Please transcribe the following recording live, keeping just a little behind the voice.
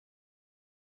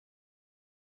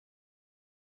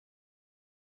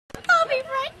be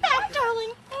right back,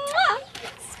 darling.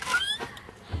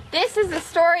 This is the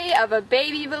story of a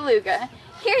baby beluga.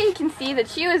 Here you can see that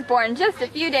she was born just a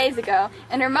few days ago,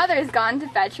 and her mother is gone to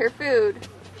fetch her food.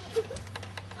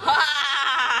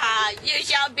 Ha! You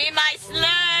shall be my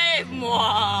slave,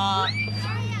 moi!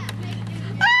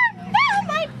 Oh no,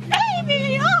 my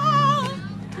baby! Oh!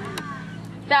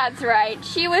 That's right,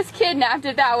 she was kidnapped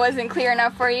if that wasn't clear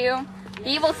enough for you. The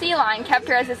evil sea lion kept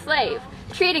her as a slave,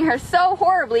 treating her so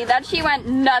horribly that she went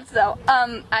nuts though.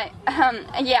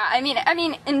 Yeah, I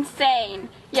mean insane.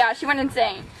 Yeah, she went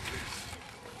insane.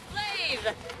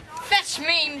 Slave, fetch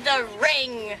me the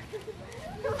ring!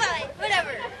 Fine,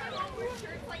 whatever.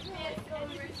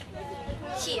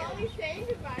 Here.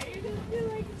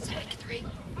 So I can ring.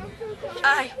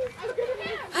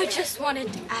 I just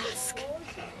wanted to ask.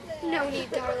 No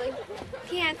need, darling.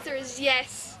 The answer is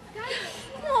yes.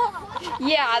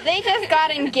 Yeah, they just got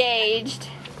engaged.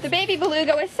 The baby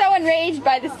beluga was so enraged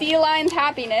by the sea lion's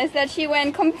happiness that she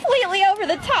went completely over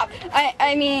the top.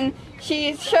 I mean,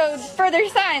 she showed further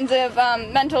signs of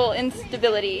mental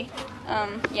instability.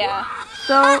 Yeah.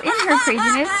 So in her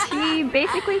craziness, she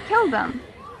basically killed them.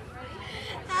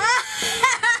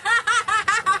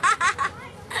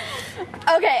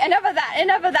 Okay, enough of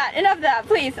that,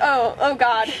 please. Oh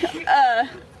God. I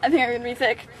think I'm gonna be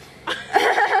sick.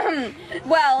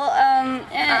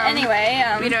 Anyway,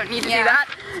 we don't need to do yeah. that.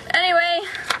 Anyway,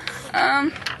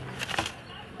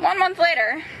 1 month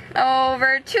later,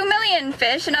 over 2 million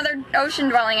fish and other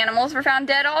ocean-dwelling animals were found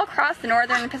dead all across the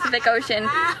northern Pacific Ocean.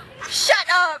 Shut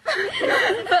up!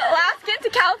 The Alaskan to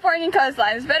Californian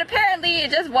coastlines, but apparently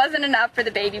it just wasn't enough for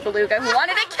the baby beluga who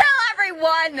wanted to kill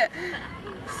everyone!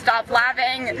 Stop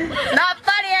laughing. It's not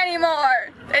funny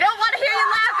anymore. They don't want to hear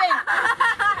you laughing.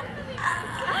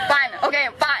 Fine. Okay,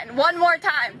 fine. One more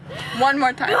time.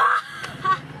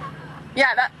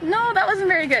 Yeah, that wasn't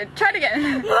very good. Try it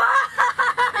again.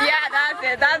 Yeah, that's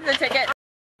it. That's the ticket.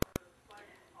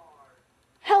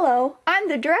 Hello, I'm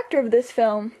the director of this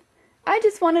film. I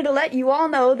just wanted to let you all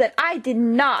know that I did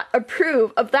not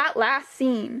approve of that last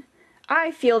scene. I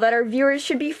feel that our viewers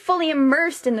should be fully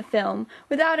immersed in the film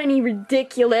without any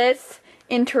ridiculous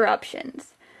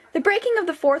interruptions. The breaking of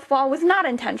the fourth wall was not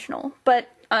intentional, but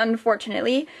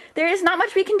unfortunately, there is not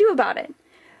much we can do about it.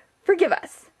 Forgive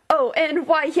us. Oh, and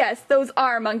why yes, those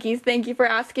are monkeys, thank you for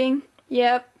asking.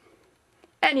 Yep.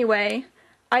 Anyway,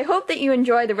 I hope that you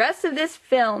enjoy the rest of this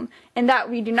film and that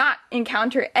we do not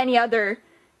encounter any other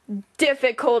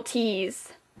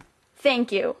difficulties.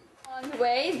 Thank you. On the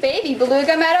way, baby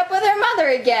beluga met up with her mother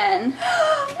again.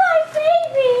 My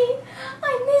baby!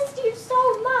 I missed you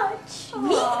so much.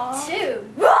 Me too.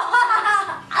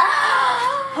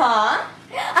 Huh?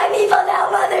 I'm evil now,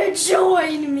 mother.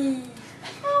 Join me.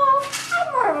 Oh, I'm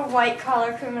more of a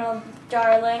white-collar criminal,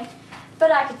 darling.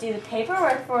 But I could do the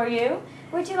paperwork for you.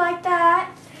 Would you like that?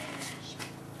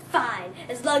 Fine,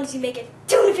 as long as you make a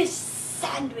tuna fish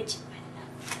sandwich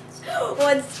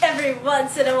every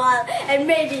once in a while, and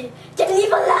maybe get an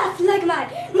evil laugh like mine.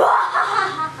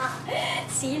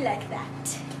 See, like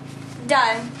that.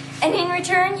 Done. And in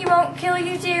return, you won't kill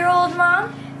your dear old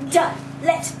mom? Done.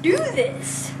 Let's do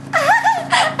this. You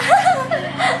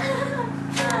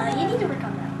need to work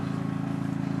on that.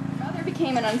 Mother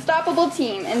became an unstoppable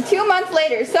team, and 2 months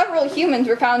later, several humans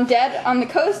were found dead on the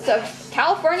coasts of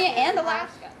California and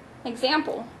Alaska. An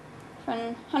example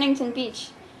from Huntington Beach.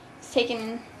 It was taken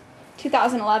in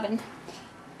 2011.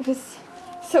 It was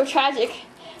so tragic.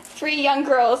 3 young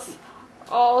girls,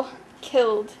 all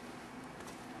killed.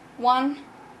 One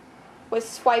was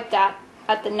swiped at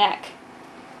the neck.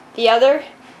 The other,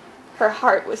 her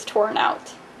heart was torn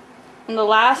out. And the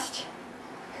last,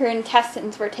 her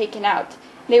intestines were taken out.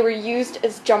 They were used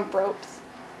as jump ropes.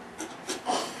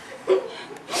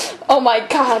 Oh my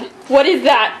God, what is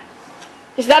that?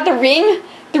 Is that the ring?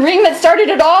 The ring that started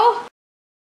it all?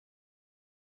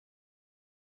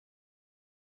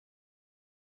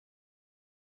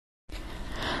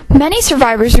 Many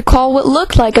survivors recall what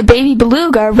looked like a baby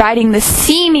beluga riding the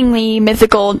seemingly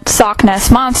mythical Sock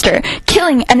Ness monster,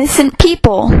 killing innocent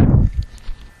people.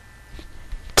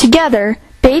 Together,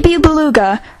 baby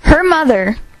beluga, her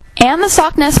mother, and the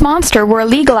Sock Ness monster were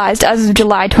legalized as of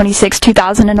July 26,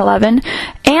 2011,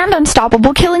 and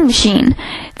unstoppable killing machine.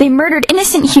 They murdered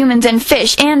innocent humans and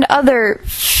fish and other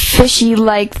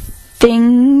fishy-like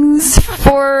things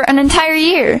for an entire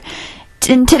year.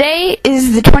 And today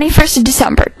is the 21st of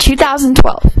December,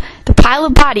 2012. The pile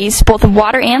of bodies, both of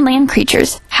water and land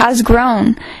creatures, has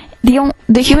grown.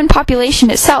 The human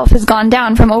population itself has gone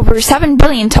down from over 7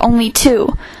 billion to only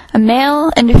 2, a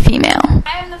male and a female.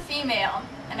 I am the female,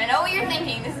 and And I know what you're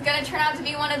thinking, this is going to turn out to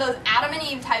be one of those Adam and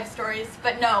Eve type stories,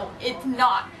 but no, it's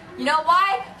not. You know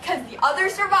why? Because the other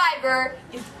survivor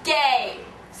is gay.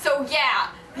 So yeah,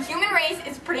 the human race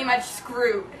is pretty much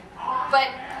screwed. But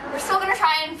we're still going to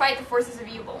try and fight the forces of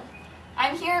evil.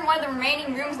 I'm here in one of the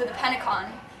remaining rooms of the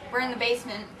Pentagon. We're in the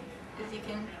basement, as you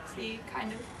can see,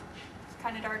 kind of. It's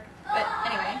kind of dark. But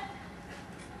anyway,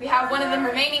 we have one of the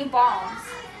remaining bombs.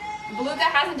 Beluga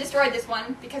hasn't destroyed this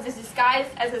one because it's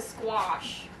disguised as a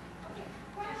squash.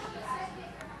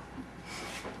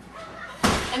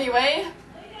 Anyway,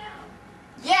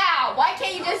 yeah, why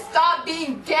can't you just stop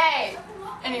being gay?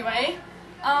 Anyway,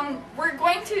 we're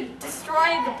going to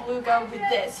destroy the Beluga with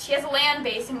this. She has a land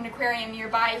base and an aquarium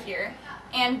nearby here,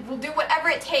 and we'll do whatever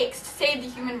it takes to save the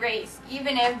human race,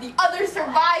 even if the other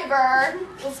survivor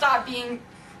will stop being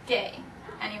gay.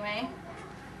 Anyway,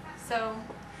 so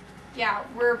yeah,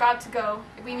 we're about to go.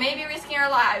 We may be risking our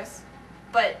lives,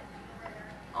 but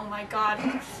oh my god,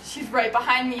 she's right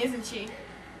behind me, isn't she?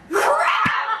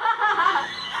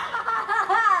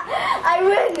 I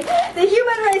win! The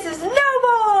human race is no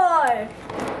more!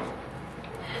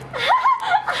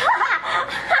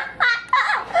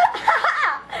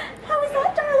 How was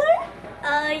that,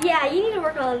 darling? Yeah, you need to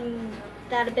work on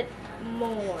that a bit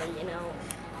more, you know.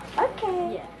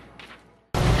 Okay. Yeah.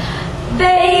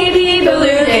 Baby!